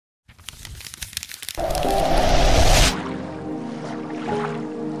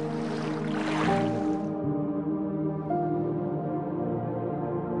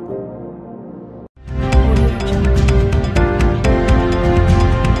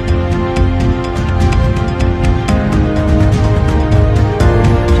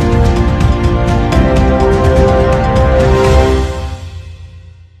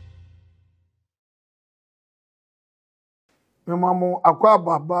Memamu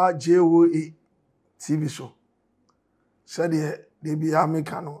Agyei TV show. Said they be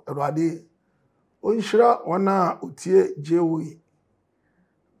Americano, Radi. Onshira wana utie Agyei.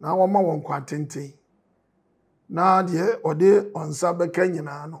 Na wama won Kwateng. Na de ode onsa beka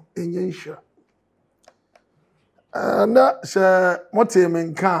nyina no enye nhira. Na se mote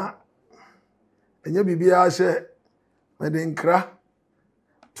menka enye bibia se mede nkra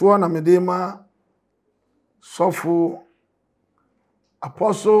to na mede ma Sofo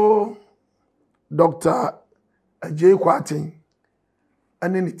Apostle Dr. Agyei Kwateng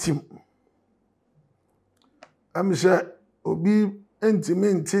ane ni team. Amse obi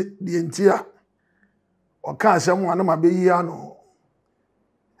entimenti de entia oka asem wana mabeyi ano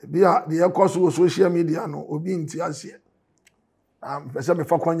bia de ekoso social media no obi nti ase pese me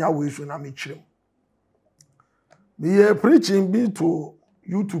fakwanya wesu na me kirem me preaching be to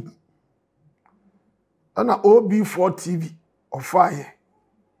YouTube ana OB4 TV of fire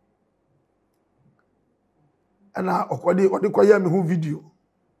ana ode koya me hu video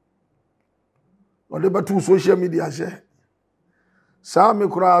ode batu social media she sa me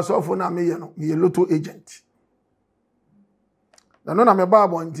kura sofo na me ye no me lotto agent na no na me ba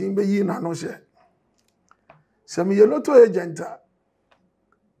abontin be yi na no she se me lotto agent a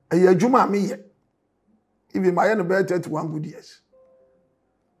ye adwuma me ye even my no be 31 good years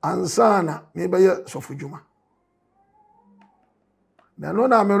ansana me be ye sofo dwuma na no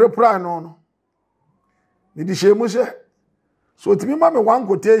na me reply no me di shemu she so timi ma me one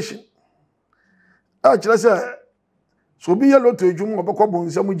quotation a kire se so be yellow to adwuma obekọ bo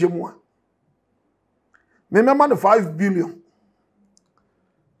nsam gyemu a me mema no 5 billion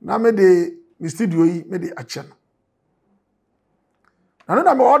na me de mi studio yi me de ache no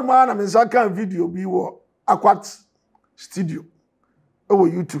na me old man na me saka video bi wo akwat studio o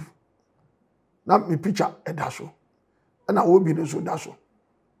YouTube na me picture edaso na wo bi no so daso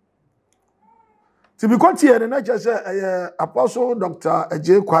ti bi ko tie na che se Apostle Dr.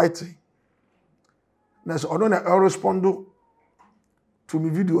 Agyei Kwateng na so ono na respond to me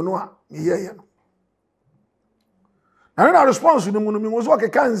video no a me ye no na response no mu no me so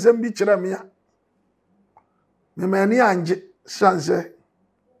ke kan nsem bi kire me a me mani anje sanse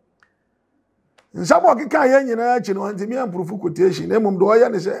nsabo ke kan ye nyina achi no anti me improve quotation na mum do ye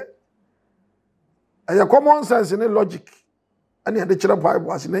ne se aya common sense ne logic ani ade kire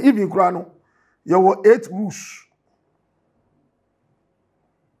Bible as na even kura no ye wo 8 rules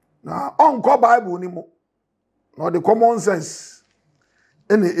na on ko Bible ni mo no the common sense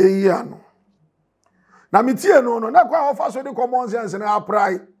ene eyi ano na mitie no na kwa offer so the common sense na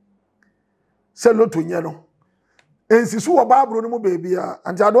apply se lotto nye no ensisu wo Bible no mo baby a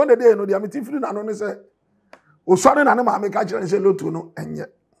anti ado ne dey no dia mitifiri na no ne se osore na ne ma me ka kire se lotto no enye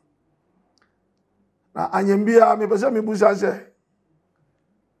na anyembia me pese me busa se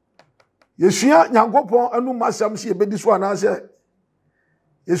yesua nyankopon anu masam se ebedi so ana se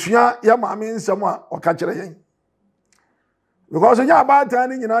yesua ya ma me nsam a o ka kire yen because nya abata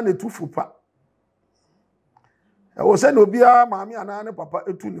ni nyina na tufu pa e wo se no bia maami ana ne papa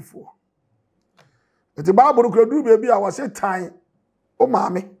etunifo eti Bible kura du be bia wo se tan o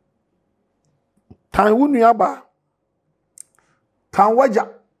maami tan wunu aba tan waja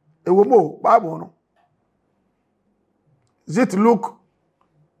e wo mo Bible no is it Luke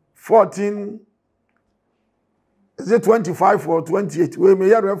 14 is it 25 or 28 we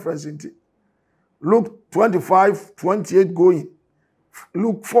may reference it Luke 25:28 going.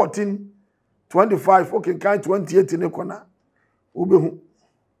 Luke 14:25. Okay, kind 28 in the corner. Ubehu.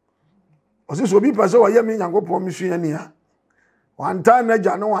 Osi so bi pese wa ye me Nyankopon mi sua ni a. One time na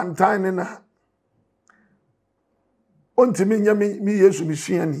ja no one time na. Ontimi nya mi Yesu mi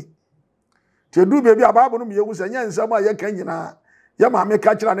sua ni. Te du be bi ababo no me yewu se nya nsam a ye kan nyina. Ye ma me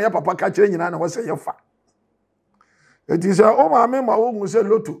ka kira na ye papa ka kira nyina na wo se ye fa. Eti se o ma me ma wo mu se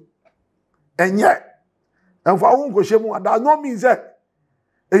lotto. Enye enfa wo nkohyemu ada no mean say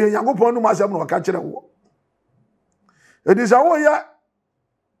eya Nyankopon no masem no ka kire wo edisa wo ya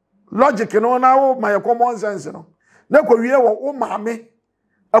logic no na wo my common sense no na ko wie wo maame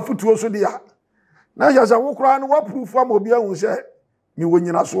afutuo so dia na ya sa wo kra no wa proof am obi ahun say mi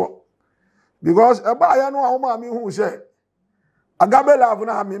wonyina so because e ba ya no a wo maame hu say agabe love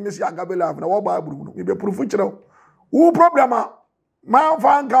na me si agabe love na wo ba aburu no mi be proof kire wo problem a man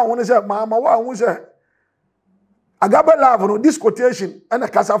fan kan won say mama wa hu say agabe love no this quotation and a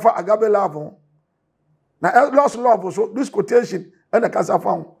kasafa agabe love na lost love so this quotation and a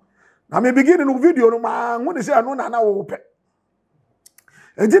kasafa na me begin no video no ma hu say no na wo pe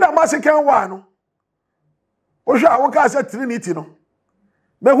enti na ma second one no o hwa wo ka say Trinity no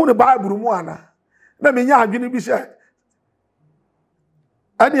me hu ne Bible mu ana na me nya adwene bi say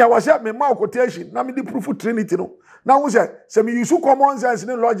And I was at my mouth quotation, na me di proof Trinity no. Now we say me use common sense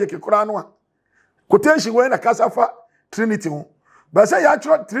and logic kora quotation when a casafa Trinity ho. But say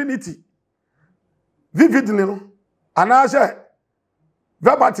actual Trinity vividly no. And I say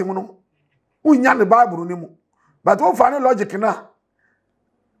verbatim no. Unya the Bible no mu. But we find logic na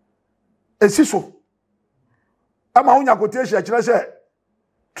esiso. Ama unya quotation actually say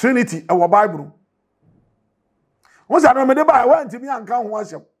Trinity our Bible. Once I know me the Bible want me anka ho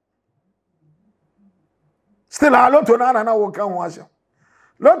asem. Still a lot na wo kan ho asem.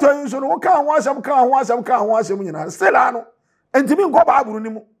 Lot of you so no kan ho asem nyina. Still ano entimi nko Bible ni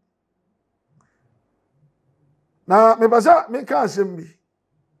mu. Na me basa me kan asem bi.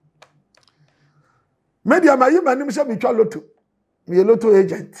 Media ma yi manim se me twa lotto. Me lotto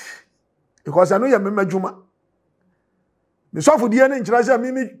agent. Because I know ya me madwuma. Me sofu die ne nkyira se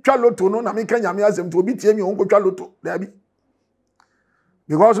me twa lotto no na me kan nyame asem to obi tie me onko twa lotto. Da bi.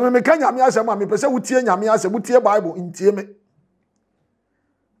 Because me kan nyame asem ma me pese wutie nyame asem wutie Bible ntie me.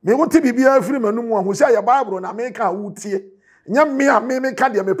 Me wuti bibia afiri manum ho se ya Bible na me kan wutie. Nya me ka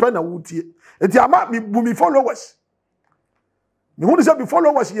de me pa na wutie. Enti ama me bu me followers. Me hu se be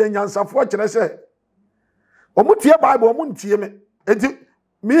followers ye nyansafo kire se omutie Bible omuntie me. Enti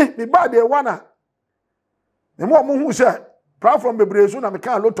me ba de wana me mo hu se platform bebre na me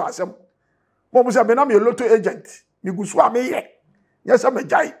kan lotto asem. Mo se be na me lotto agent. Me gusu a me ye. Yes, I'm a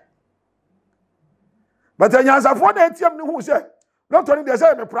guy. But I answer for the ATM who said, not only they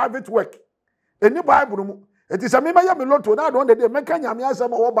say private work. Any Bible, it is a me lotto. Now, don't they make any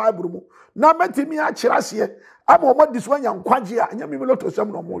some or Bible? Now, met me at Chirasia. I'm over this one young Quagia and Yami lotto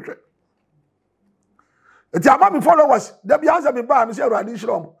some no more. It's a mammy followers. There be answer me by Monsieur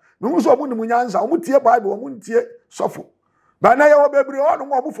Radishrom. No so Munians, I won't hear Bible, I won't hear Sopho. But now, I will be all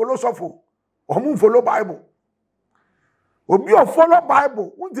more follow Sopho or moon follow Bible. Obi o follow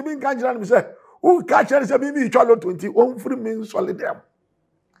Bible won't be kanjira me say who catch say me twa 20 on free me solid them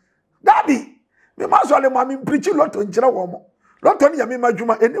daddy me ma so le ma me preach lot nkyira wo mo lot ni ya me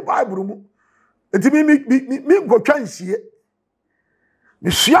madwuma eni Bible mu enti me go twansie me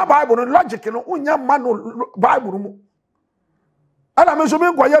sua Bible no logic no unya ma no Bible mu ala me so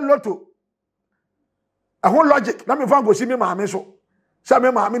me go ye loto a whole logic na me fa go si me ma me so say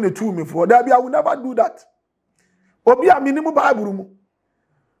me ma me na tu me for that be I will never do that. Obi a minimum Bible mu.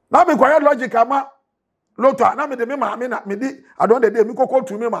 Na me kwaya logic ama loto na me de me maame na me di adon de me kokko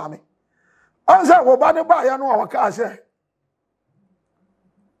tu me maame. Ansa wo ba ne ba ya no wa ka se.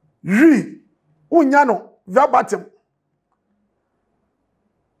 Unya no verbatim.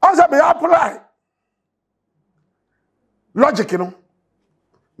 Ansa me apply logic no.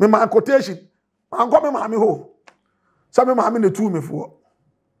 Me ma quotation. Anko me maame ho. Sa me maame ne tu me fo.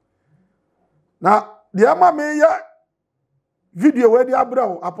 Na the ama me ya video where the abra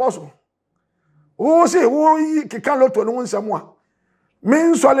apostle o say wo yi keka lotto no nsem a me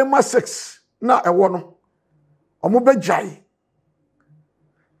nsole ma 6 na ewo no omo begyae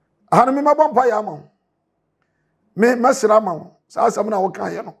ahana me mabompa ya ma me masira ma sa asam na wo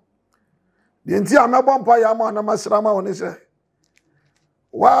kan ye no de nti a mabompa ya ma na masira ma woni se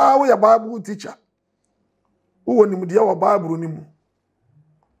wa wo ya Bible teacher wo ni mu de wa Bible ni mu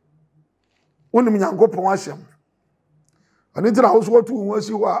wonim Nyankopon asem ani tira ho so watu hu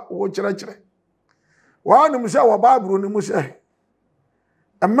si wo kire wa nim se wa Bible ni mu se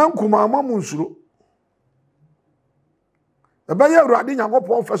emmankuma amamu nsuro ebe ye Awurade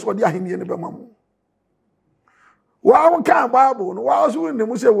Nyankopon fa so de ahenie ne be mamu wa wo kan Bible no wa so ni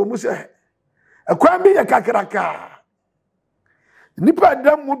mu se wo mu se ekwan bi ye kakraka nipa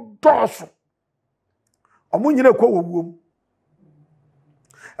dam mu doso omu nyine kwa wo wuom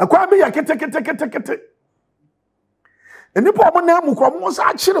akwa bi ya kete enipa omo na mu kwa mo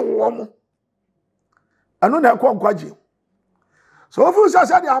sa kire wo mo anu na akwa nkwaje so ofu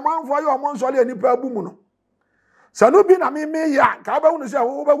sa de amanfo ayo omo nso le enipa abu mu no sanu bi na me ya ka ba hu ne se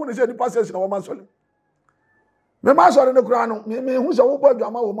wo ba hu ne se enipa se na wo ma so le me ma so le ne kura no me hu se wo bo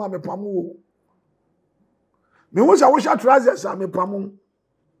adwama wo ma me pam wo me hu se wo sha trousers a me pam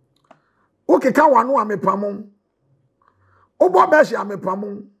wo ke ka wano a me pam obo beshi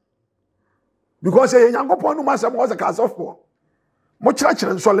amepam because ye Nyankopon no masem was a cast of for mo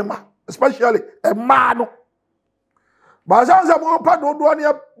kire nsolema especially a man ba zanza mo pa do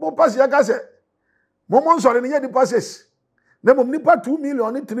ne mo pass ya ka se mo nsole ne ye di passes na mo nipa 2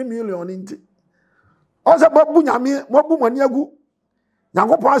 million 3 million nti o se babu nyame mo bu mani agu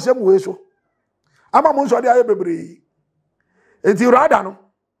Nyankopon asem we so ama mo nsole aye bebre enti rada no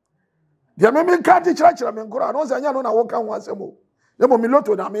dia me ka ti kira me nkora no sanya no na wo ka ho asem o le mo mi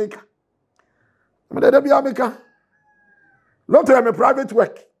loto na America me de bia me ka Lotto am a private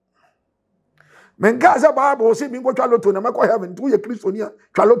work. Mengaza Bible say me go twa lotto na meko heaven. Tu ye Kristonia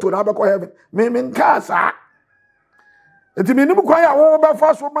twa lotto na meko heaven. Me menkaza. Enti me nim kwan ya wo be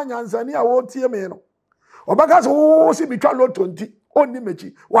fa so manyansani a wo tie me no. Obaka so wo si bi twa lotto nti onni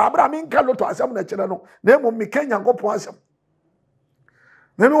mechi. Wa abra me nka lotto asem na kire no. Na emo me Kenya nkopon asem.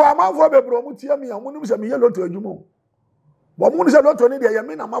 Me wa manfo bebro mu tie me ya mu nim se me ye lotto adwuma. Bo mu ni se lotto ni de ye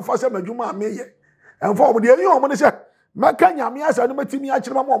me na mafa se madwuma a me ye. Enfo mo de yi o mo ni se maka nyame asa no matimi a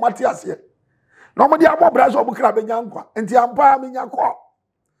kire ma mo mate ase. Na mo de abobra so obukra be nyankwa. Enti ampa me nyakọ.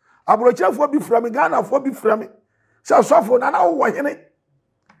 Abrochefo bi fra me Ghana fo bi fra me. Se sofo na na wo hene.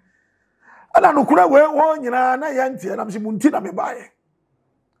 Ana no kura we wo nyina na ye ntie na mse munti na me baaye.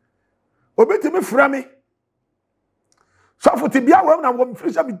 Obetimi fra me. Sofo ti bia wo na wo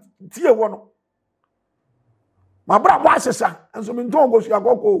mfiri se tie wo no. Ma bra bo asesa enso me ntongo su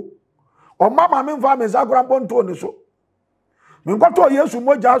akoko. O mama me mfa me zakura bonto ne so. Me nkoto Yesu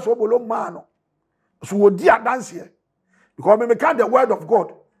moja so bolo ma no. So wo di adanse because me can the word of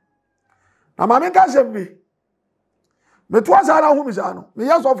God. Na ma me ka sem bi. Me to asa na hu mi sa no. Me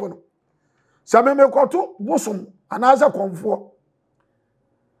yes of no. Sa me koto bosom anaza konfo.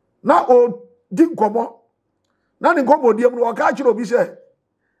 Na o di nkomo. Na ni nkomo di em no ka kire obi se.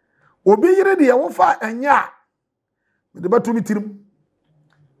 Obi yire de ye wo fa anya. Me de batu mi tirim.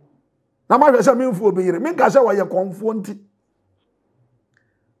 Na ma hwese me mfu obi yire. Me ka se wa ye konfo nti.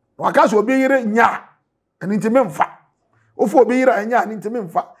 Wakaso obi yire nya. Ani ntimi mfa. Ofu obi yire anya ani ntimi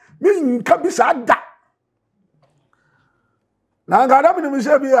mfa. Mi nka bi sa da. Na ngada bi ni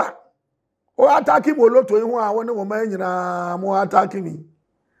se bi a. O ataki mo loto ihu a woni wo man nyina mo ataki mi.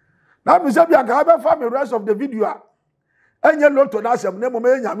 Na mi se bi a ka be fa me rest of the video a. Enye loto na asem na mo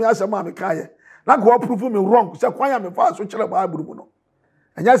man nyame asem a me kaye. Na go prove me wrong. Se kwan ya me fa so kire Bible mu no.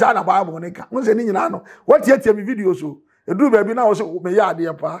 Enye sa na Bible ne ka. Mo se ni nyina no. What tie me video so. Edu baby na wo se me ya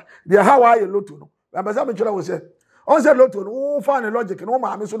ade pa. De how are you loto no. Ambasa me kire wo se. On se loto no wo fa ne logic no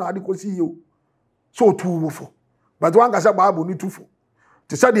ma me so na ade ko si yo. So tu wo fo. But one ka se Bible ni tufo.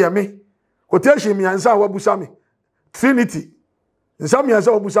 Ti se de me. Quotation mi ansa wa busa me. Trinity. Nsa mi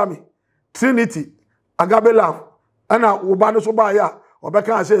ansa wa busa me. Trinity. Agape love. Ana wo ba no so ba ya.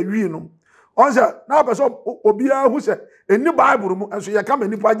 Obeka se wi no. On se na person obi a hu se eni Bible mu enso ye ka ma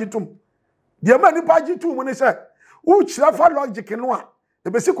nipa gitum. De ma nipa gitum mu ne se wo kira fa logic no a e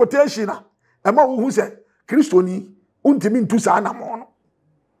be si quotation na e ma wo hu se Kristo ni untimi ntu sa na mo no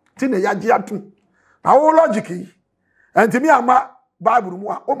ti ne ya gi atum na wo logic yi entimi ama Bible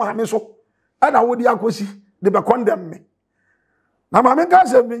mu a o ma me so e na wo di akosi de be condemn me na ma me ka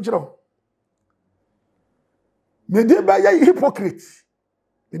se me nkiro me de ba ya hypocrite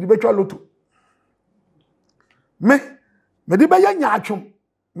me de be twa loto me de ba ya nyaatwom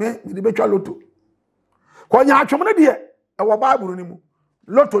me de be twa loto ko nyaatwom ne de e wo Bible ni mu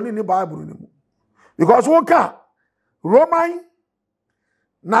loto ni Bible ni mu because wo ka Roman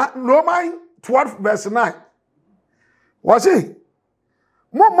 12 verse 9 was it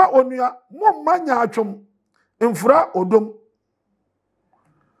momma onua momma nyaatwom emfura odom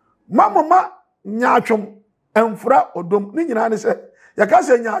mamma nyaatwom emfura odom ni nyina ne se ya ka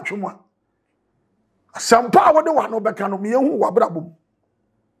se nyaatwom a sampa wo de wano beka no me hu wabrabom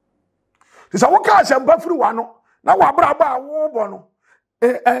sisa wo ka sampa firi wano na wabraba a wo bo no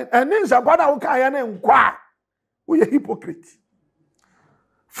eni sampa na wo ka ya ne nkwa wo ye hypocrite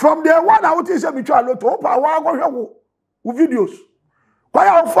from the one I would say me twa loto pa wa go hwe wo videos kwa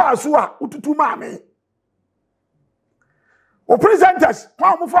ya wo fa so a ututu maame o presenters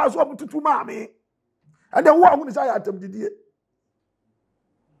kwa mo fa so a ututu maame and then wo a hu ni say atam didie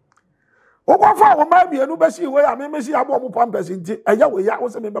o kwa fa wo ma bienu be si we a me mesi abo mo pampers nti eya we ya wo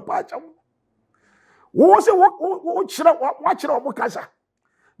se me be pa acha wo se wo kire wa kire o mo kasa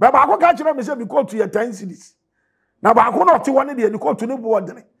ba ba ko ka kire me se me ko to ye 10 cities na ba ko no ti woni de ni ko to ne bo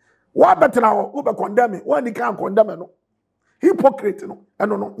odene wa betena wo be condemn wo ni kan condemn no hypocrite no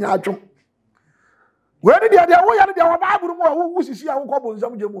eno no nya atwom we ni de wo ya de wo ba aburu mu wo sisi a wo ko bo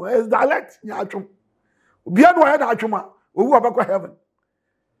nsam je mu is dialect nya atwom obi anu ya da atwom a owu obekọ heaven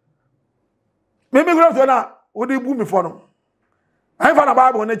me gro so na wo de bu mi fo no ai fa na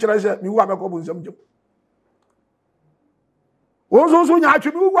Bible ne kire se mi wu abekọ bo nsam je wo so nya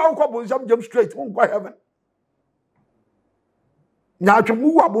atwom wu akọ bo nsam je straight wo nkọ heaven nya atwom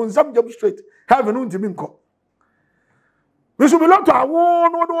wu abo nsam je straight heaven untimi nkọ misu bi loto awo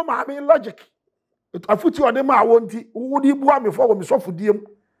no do ma me logic afuti ode ma awo nti wo di bu am fo wo me sofu diem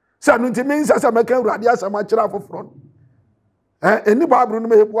sa no nti me nsa sa meka urade asama kira afoforo eni Bible no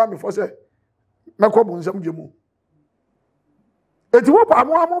me bu am fo se mekọ bo nsam je mu eti wo pa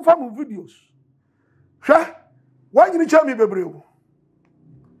mo am fa mu videos hwe One you tell me bebre.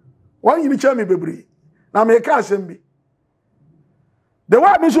 One you tell me bebre. Na me ka asem bi. The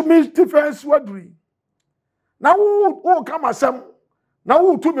way me so me difference wadri. Na wo come asem. Na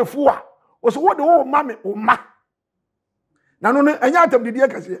wo to me fo a. O so wo de wo ma me o ma. Na no enya atam didie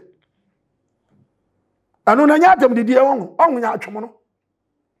kase. Anu na nya atam didie won. Onwo nya atwom no.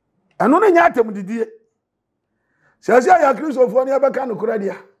 Anu na nya atam didie. Sase ya Kristofo ne abeka no kura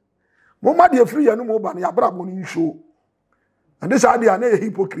dia. Mo ma de free ya no mo ba no ya bra mo ni show. And this idea na a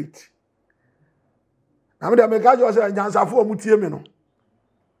hypocrite. Na me de me ka jo say nyansafo o mutie me no.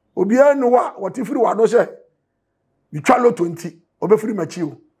 Obi anu wa woti free wa no say. Mi twalo 20. Obe free machi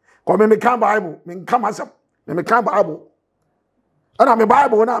o. Ko me kan Bible, me kan masam. Me kan Bible. Ana me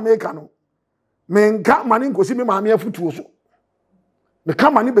Bible na me ka no. Me kan mani nkosi me maame afutuo so. Me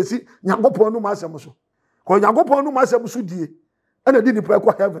kan mani besi Nyankopon no masam so. Ko Nyankopon no masam so die. Ana di ni pa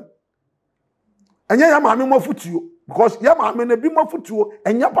kwa heaven. Enya ya maame mo afutuo because ya maame na bi mo afutuo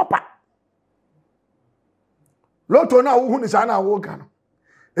enya papa. Loto na wo hu ni sa na wo ka no.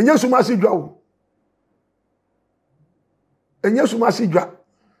 Enya suma si dwa wo. Enya suma si dwa.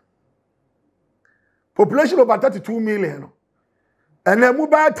 Population of about 32 million. And then move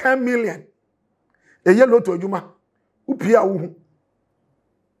by 10 million. A yellow to Juma. Upia wu.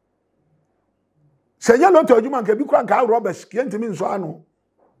 Say yellow to Juma can be quite robbers, can't mean so I know.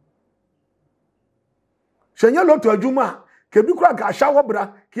 Say yellow to Juma can be quite a shower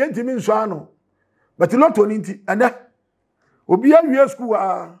bra, can't mean so I know. But not to Ninti, and that will be a year school.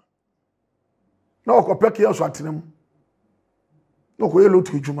 No, Copeki also at them. No, yellow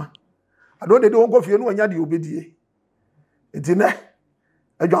to Juma. I don't go for you when you obey. It's in there.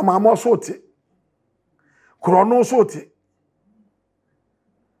 A mamma sorted. Chrono sorted.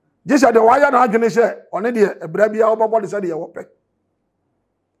 Just at the wire and I say, on a dear, a brabia over what is at the open.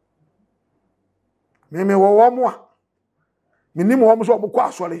 Mimi wa more. Minimum so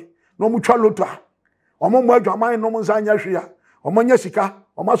quaswally, no mutual lota. Or more Jamai no Monsanya, or Monyasika,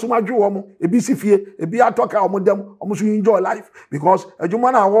 or Masuma Juomo, a BC fee, a beer talker, or them, almost enjoy life because a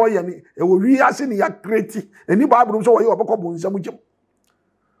Jumana Hawaii and it will reassing ya creative. Any Bible so you have a couple in some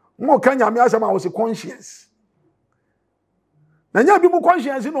more can you was a conscience. Now, people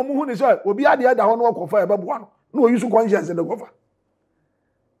conscience in Omuhun is will be at the other one of fire, but one. No use of conscience in the cover.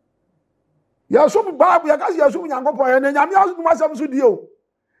 You are so bad, you are so young, and then you must have to deal.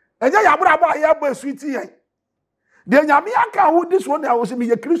 And then you have a sweetie. The Yamiaka who this one I was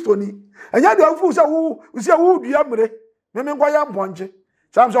a Christian, and yet the fools who say, who be amre, Memon Yam Ponche,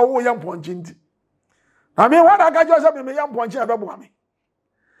 some so young ponching. I mean, what I got yourself in a young ponche about me.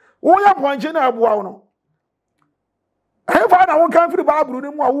 Oh, young ponching a buono. I found I won't come for the Bible,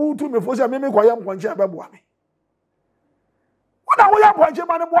 who to me for some mimic or young ponche about me. What are we young ponche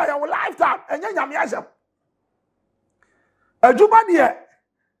man boy our lifetime, and then Yamiasam. A Jumania.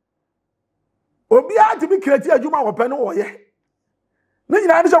 Obi a to be creative adwuma wo pe no wo ye. Ne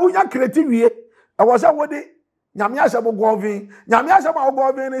nyina ne se wo nya creative wie. E wo se wo de nyame asem govin. Nyame asem a wo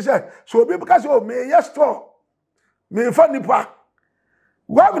govin ne se so obi because o me yes store. Me fa nipa.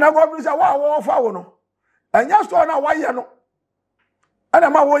 Govin se wo fa wo no. Enya store na wa ye no. Ana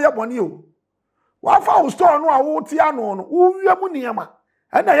ma wo ye boni o. Wa fa wo store no a wo ti ano no. Wo wie mu niam.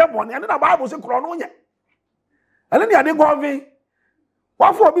 Ana ye boni. Ana na Bible se kro no nye. Ana ne ade govin.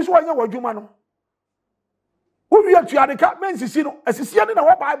 Wa fa obi so anya wadwuma no. Ubi ya tuadeka mensisi no asisi ne na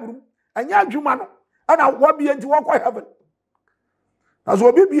wo Bible anya adwuma no ana wo bia nti wo kwa heaven na so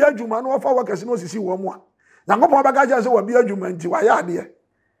obi bia adwuma no wo fa wakase no sisi wo mo a Nyankopon ba ga se wo bia adwuma nti wa ya ade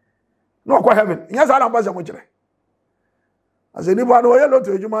no kwa heaven nya sa na mbaza mo kire azeni ba no ye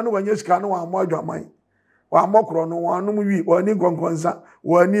loto adwuma no wanya sika no wa mo adwaman wa mokro no wa no wi wa ni gongonsa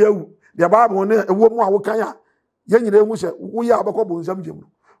wa ni ewu de Bible ne ewo mu a wo kan a ye nyire hu se wo ya abakọ bo nsam gem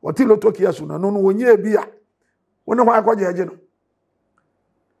no wo ti loto kiasu no no wonye bia wona ho akwaje aje no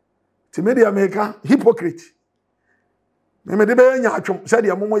timedi America hypocrite me de be nya atwom se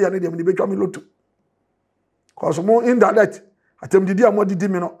de momo ya ne de me be twam loto cause mo indirect atem didi amodidi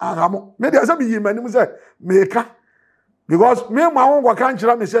me no ahamo me de se bi yimanim se meka because me ma won gwa kan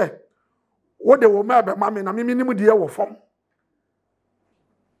kira me se wo de wo ma be ma me na me nim de wo fom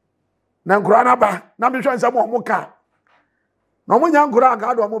na nkura na ba na me hwan se mo ka na mo nya nkura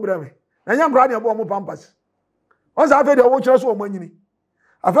aga do mo bra me na nya nkura ne bo mo pampas once after the wo kire so o manyini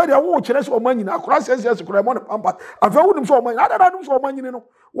after the wo kire so o manyini akura sense kura mo ne pampas after wo nim so o manyini ada nim so o manyini no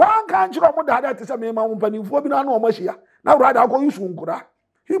wan kan kire mo da te se me ma wo mpanimfo bi na na o mahia na wura da akọ yusu nkura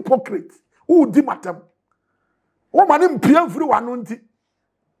hypocrite who di matam wo ma ne mpia mfiri wano nti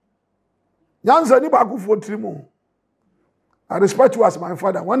nyanza ni ba akufo-addo. I respect you as my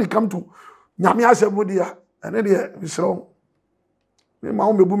father when it come to nyame asem dia And then so me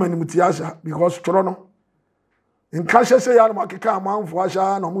ma me bu manim tiasha because choro no in kashe say ya no makeka amanfo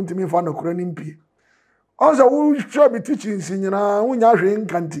asha no muntimi fa no kura nimpi also wo show me teaching nyina wo nya hwe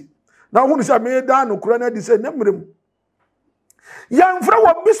nkanti na hu ni say me da no kura na di say nemrem ya mfra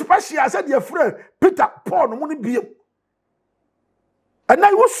wo bi special say de frɛ Peter Paul no mu ni biem and na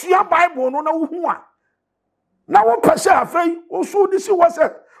wo sua Bible no na wo hu a na wo pese afei wo so di si wo say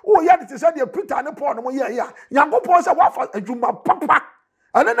wo ya de say de Peter ne Paul no mo ya Yankopɔn say wo fa adwuma papa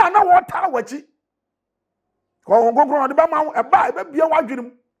and na wo ta wachi ko ngongro de ba ma e ba e ba bia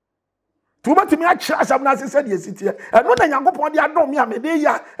wadwenem to betimi a kira asam na se de sitie eno na Yankopɔn de adom me amede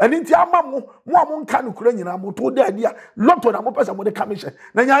ya eni nti ama mo nka no kura nyina mo to da dia lotto na mo pesa mo de kamishe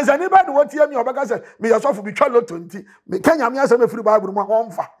na nyanza ni ba de wotie mi obeka se me yasofo bi twa lotto nti me kanya me asam afiri Bible mo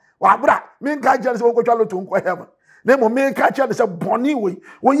wonfa wa bra me nka kira se wo ko twa lotto nko heaven na mo me ka kira se boni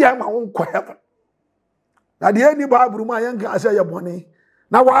wo ye ma wo nko heaven na de eni Bible mo ayen ka se ye boni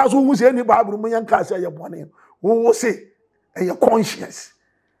na wa so hu se eni Bible mo yen ka se ye boni wo se e conscience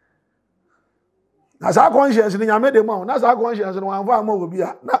na sa conscience ni nyame de ma na sa conscience no anfa ma obi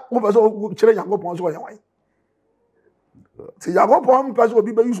a na wo pese o kire Yankopɔn so ye wan ti Yankopɔn pese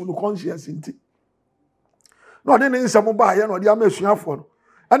obi be use no conscience nti no de ne nsɛm ba ye no de ama suafo no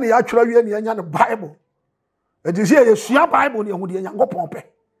ana ya twera wie ne anya ne Bible e di se ye sua Bible ne hu de Yankopɔn pɛ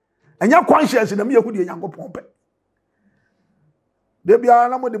anya conscience na me ye hu de Yankopɔn pɛ de bia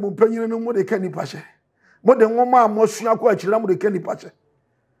na mo de mo panyin no mo de ka nipa hye mo de nwoma mo sua ko akira mo de ka nipa hye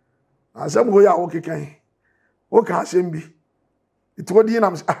asem ho ya wo kekan wo ka asem bi ito di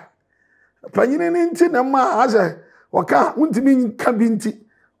nam panyin ni nti na ma ase wo ka untimi nka bi nti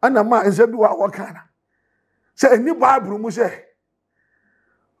ana ma ense bi wa wo ka na se eni Bible mu se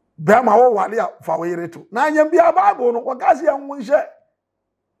ba ma wo wale a fa wo yire to na anyam bi Bible no wo ka se enwo hye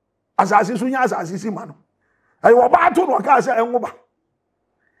asase so nya asase si ma no ai wo ba to no ka se enwo ba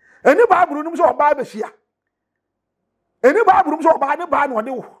eni Bible no so wo ba be hia eni Bible no so wo ba ne ba no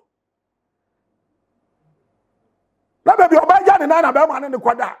de wo na baby obaja ne na be ma ne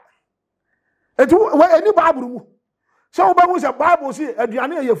kwada etu we eni Bible mu so wo ba hu se Bible si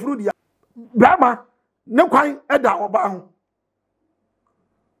aduane ye furu dia ba ma ne kwan eda oba ho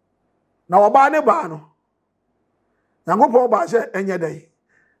na oba ne ba no Yankopɔn ba se enye dai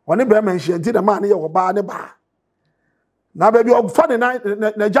woni be ma nhia nti na ma ne ye oba ne ba na baby ofa ne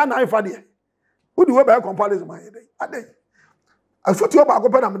na ja na ifa de udi we be comparison ma ye dai adai afuti oba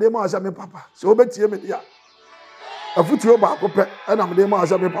akopɛ na me de ma asa me papa se obetie me dia afutuo ba akopɛ na me de ma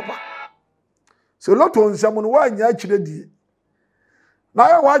asa me papa se lotto nsam no wa nya akire die na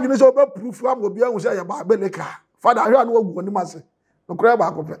ya wa adwene se oba proof am obi ahu se ya ba beleka father hwa na wagu oni mase no kra ba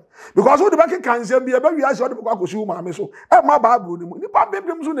akopɛ because wo de ba ke kansam bi e ba wi ase wo de ba akosi wo ma me so e ma ba abro ni mu nipa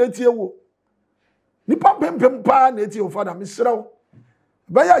bempem so na etie wo nipa bempem pa na etie wo father me srew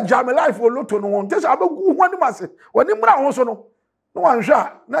ba ya jam life wo lotto no won tese abagu ho ani mase woni mra ho so no no wan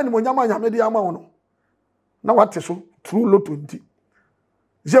hwa na ni mo nyama nyame de ama wo no na what so true lotto nti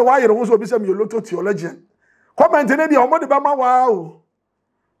je wa yere ho so obi say me lotto theologian comment ne dia omo de ba ma wa o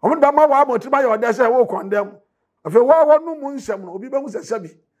omo de ba ma wa mo triba ye ode say wo condemn afi wa wonu mu nsem no obi ba hu se sabi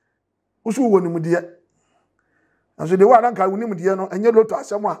usu wo ni mu de aso de wa na ka woni mu de no enye lotto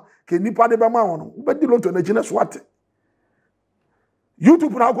asem a ke nipa de ba ma wo no ba di lotto na gine so ate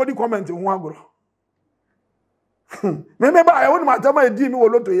YouTube na akodi comment ho agoro me ba ya woni matama edi mi wo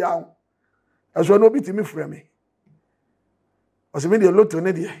lotto ya ho aso no bi timi frɛ me oseme de lotto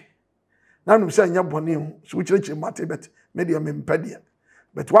ne de na num sɛ nya bɔne ho so kyerɛkyerɛ mate bet me de me mpɛde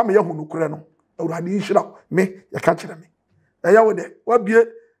bet wa me yɛ hunu korɛ no awurade nhira me yɛ ka kyerɛ me ɛyɛ wo de wa bie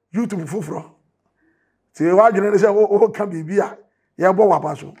YouTube foforo ti wa dwene sɛ o ka bibi a yɛ bɔ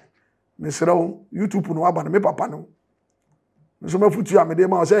waba so me srɛ wo YouTube no aba no me papa no so mafutu a me de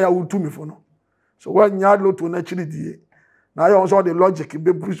ma sɛ ya wo tumi fo no so wa nya lotto na kyerɛ die na yɛ on so the logic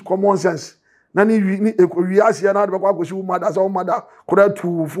be bruce common sense na ni ekowi asia na de bakwa akosi wo mada so mada kora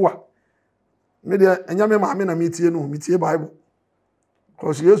tuufo a me de enya me maame na metie no metie Bible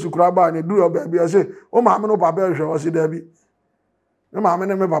cause Yesu kura ba ne duro ba bia say o maame no papa hwe o se da bi me maame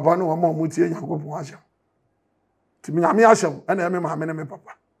ne me papa no o ma mo tie Yankopɔn asem ti me nyame asem na me maame ne me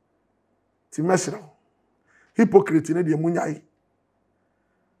papa ti mesra hypocrite ne de munyai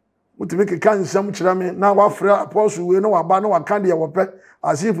mutime ke kan nsam kyerɛ me na wa frɛ apostle we no wa ba no wa kan de wo pɛ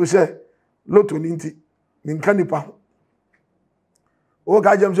asifu sɛ lotto ninti minka nipa o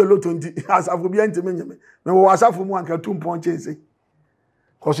ka jem se lotto nti asafo bia ntime nyame me wo asafo mu anka tumpon chense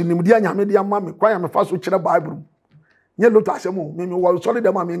koso nimdi anyame de ama me kwa ya me fa so kyerɛ Bible nye lotto asem o me wo solid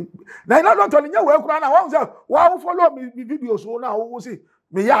dem am na ina lotto nya we kura na wo say wa follow me videos o na wo say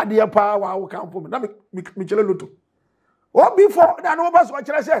me ya de pa wa wo kan po me na me chele loto o before na no ba so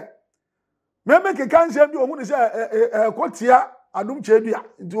kire se me make kan se bi o hu ni se kotia adum chedua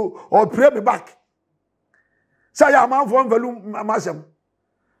do or pray me back say ya man for value amasem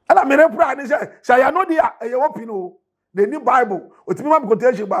ala me repra ni say ya no dia e wo pino the new bible otimi ma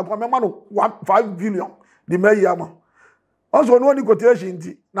quotation ba ko me ma no 5 billion the may ama also no ni quotation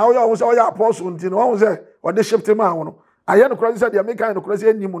nti na wo ya wo say wo ya apostle nti no wo say o de shift ma wo no aye no cross say dia make no cross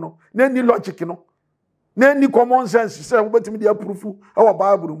say nim no na ni logic no na ni common sense say wo betimi dia proof e wo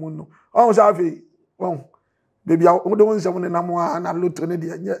bible mu no wo say afi won baby wo de won say won na mo na lotto ne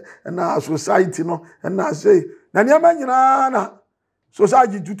dia na society no na say na ni ama nyina na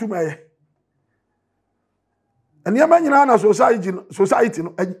society tutumaye ani ama nyina na society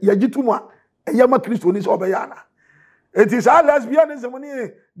no ya gitumu a eyama kristo ni so obeya na it is all lesbianism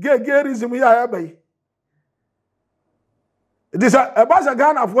ni gayism ya bai it is a basa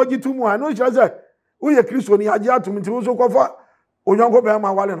Ghana for gitumu a no sure say uye kristo ni agi atum nti wo so kofa onyonko be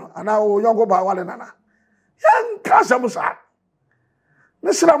ma wale no ana onyonko ba wale na yan kasam sa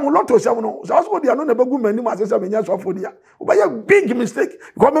Nesra mu lotto se no so dia no na begu mani ma se menya so for dia oba big mistake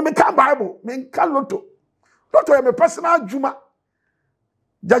because me can bible me can lotto ya me personal juma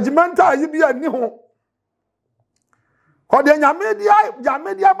judgmental yi bia ni ho ko de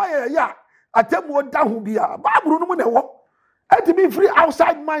nyamedia ma ya atemu oda ho bia bible no mu na wo eti be free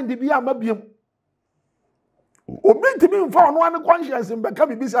outside mind bia ma biem obi ntimi mfa ono an conscience mbeka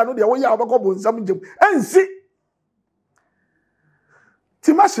bibisa no de wo ya obekọ bo nsam gem ensi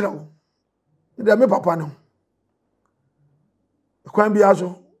ti masirawo de me papa no kwan bia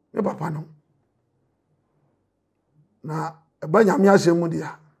so me papa no na eba nyame asemu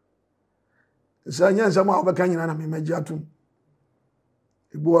dia sa nyansa ma obeka nyina na me magi atum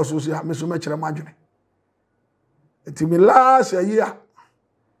ibu asosi ha me so me kire madwene eti me last year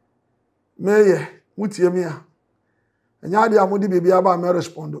meye mutie me a anya dia modi bibia ba me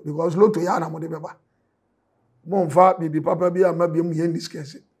respond because loto ya na modi beba mo mfa bibi papa bia ma bia mu ye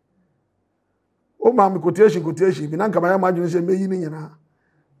discuss o ma me quotation bi na nka ma ya madwene se meyi ni nyina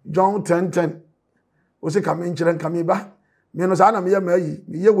John 10:10 o se ka me nkyere nka me ba me no sa na me ye mayi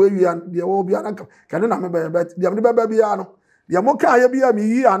me ye we wi de wo bia na ka ne na me ba de me ba bia no de mo ka ye bia me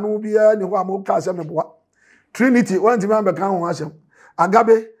yi anu bia ni ho a mo ka se me boa Trinity wanti ma be ka ho asem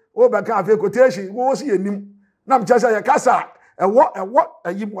agabe o be ka afi quotation wo si enim na me chese ye kasa ewo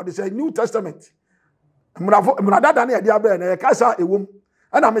ayi mo de say New Testament mra dada na ye dia ba na ye kasa ewom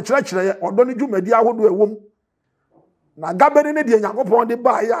ana me kire ye odo ni dwumadi ahodo ewom na agabe ne de Yakobon de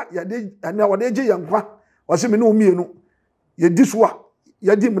ba ya ye de ene wo de gye ye nkwa wo se me no mienu ye di so a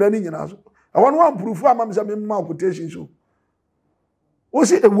ye di mra ni nyina so e won wan proof ama me se me ma quotation so wo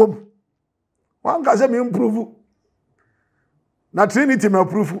si ewom wan ka se me improve na Trinity me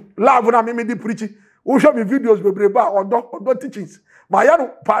proof love na me di preach wo show me videos bebre ba odo teachings ma ya no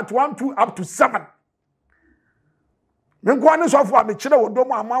part 1 2 up to 7 me kwa ne sofo a me kire wodo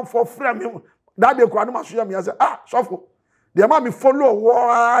mu amanfo frɛ me that day kwa no ma so ya me say sofo de ma me follow wo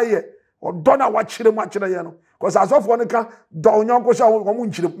aye odo na wa kire mu akire ye no because asofo ne ka do nyonko sha wo mu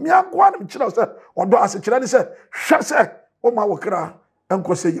nkire me akwa na kire say odo ase kire ne say hwe say o ma wo kra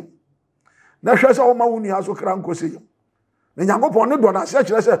enkoseyim na hwe say o ma wo ni aso kra enkoseyim na Yakobon ne do na ase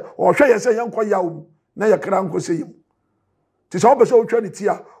kire say o hwe ye say yenko ya wo na ye kra enkoseyim ti so be so o twa ni ti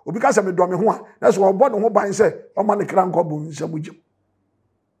a obi ka se me do me ho a na so obo no ho ban say o ma ne kra enkobo nsabugim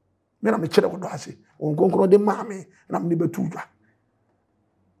me na me kire wo do ase o nkonkro de ma me na me betu dwa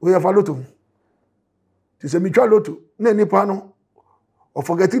o ye fa loto ti se mi twa loto na nipa no o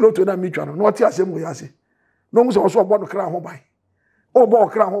forget loto na mi twa no o ti asem o ya ase no mu so so obo no kra ho ban o bo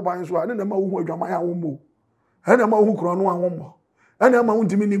kra ho ban so a na ma hu adwaman a wo mo ana ma hu kro no a wo mo ana ma hu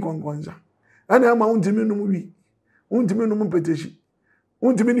ntimi ni konkonza ana ma hu ntimi no wi untimi no mpeteshi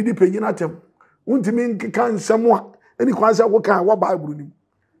untimi ni dipanyina atem untimi nkeka nsɛm a ani kwansa wo kan wo bible nim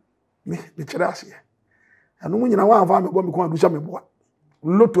me kire ase anu mu nyina wa afa me go me ko adusha me boa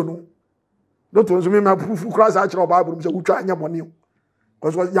loto nso me ma proof class a kire bible me se wutwa anya moni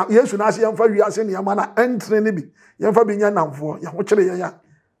because Yesu na ase yemfa wi ase ne yama na entre ne bi yemfa bi nya namfo ya ho kire ya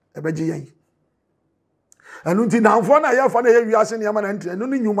ebeje yan anu nti namfo na yefa na ye wi ase ne yama na entre anu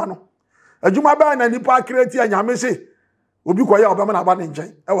ni nyuma no adwuma ba na nipa create anyame se obi koya obama na ba ne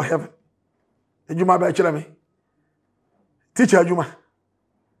nchen e wo heaven adwuma ba kire me teacher adwuma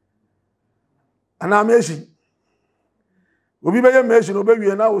ana meshi obi be ye meshi no be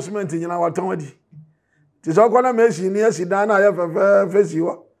wie na osment nyina waton adi ti so ko na meshi ni asida na ya fe si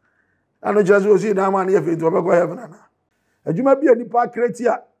wo anu just o si da ma na ye fe to be ko heaven na adwuma bi nipa create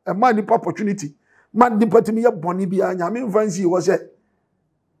a ma nipa opportunity ma nipa timi ye boni bi anyame fancy wo se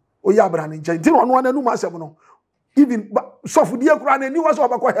o ya bra ne nchen ti no no ananu masem no even sofudie kura na ni wa so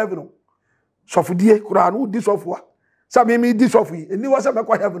obekọ heaven no sofudie kura no di sofu a sa me di sofu ni wa se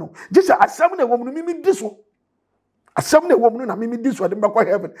mekọ heaven no jisa asem na wom no me di so asem na wom no na me di so de mekọ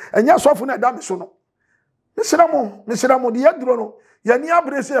heaven enya sofu na da me so no mesira mo de yaduro no ya ni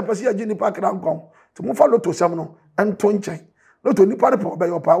abrese ya pese ya gini pa kra nkon to mo fa loto sem no ento nchen loto ni pa ne pa be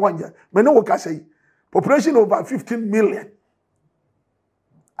yo pa wanja me ne wo ka sei population over 15 million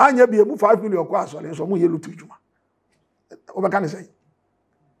anya bi mu 5 million kwa asole so mo ye loto juma obeka ne sei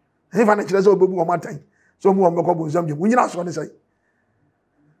he fa na kire so obebu o matan so mu o mekọ bonzam je munyina so ne sei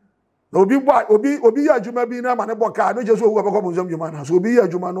obi ya juma bi na ma ne boka no je so owu obekọ bonzam juma na so obi ya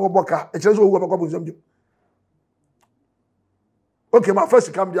juma no boka e kire so owu obekọ bonzam juma. Okay, my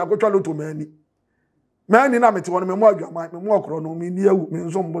first come there, I go to loto mani. Mani na me ti won me mo adwama, me mo okro no me ni awu, me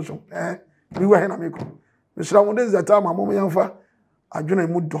nso mboso. Me wa he na me ko. Me sira won dey time amom yamfa adwena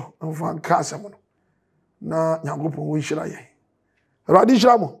mu do, mfa nka asem no. Na Nyankopon wo hira ye. Radi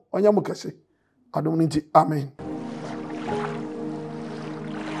hira mo, onya mo kase. Adom nti amen.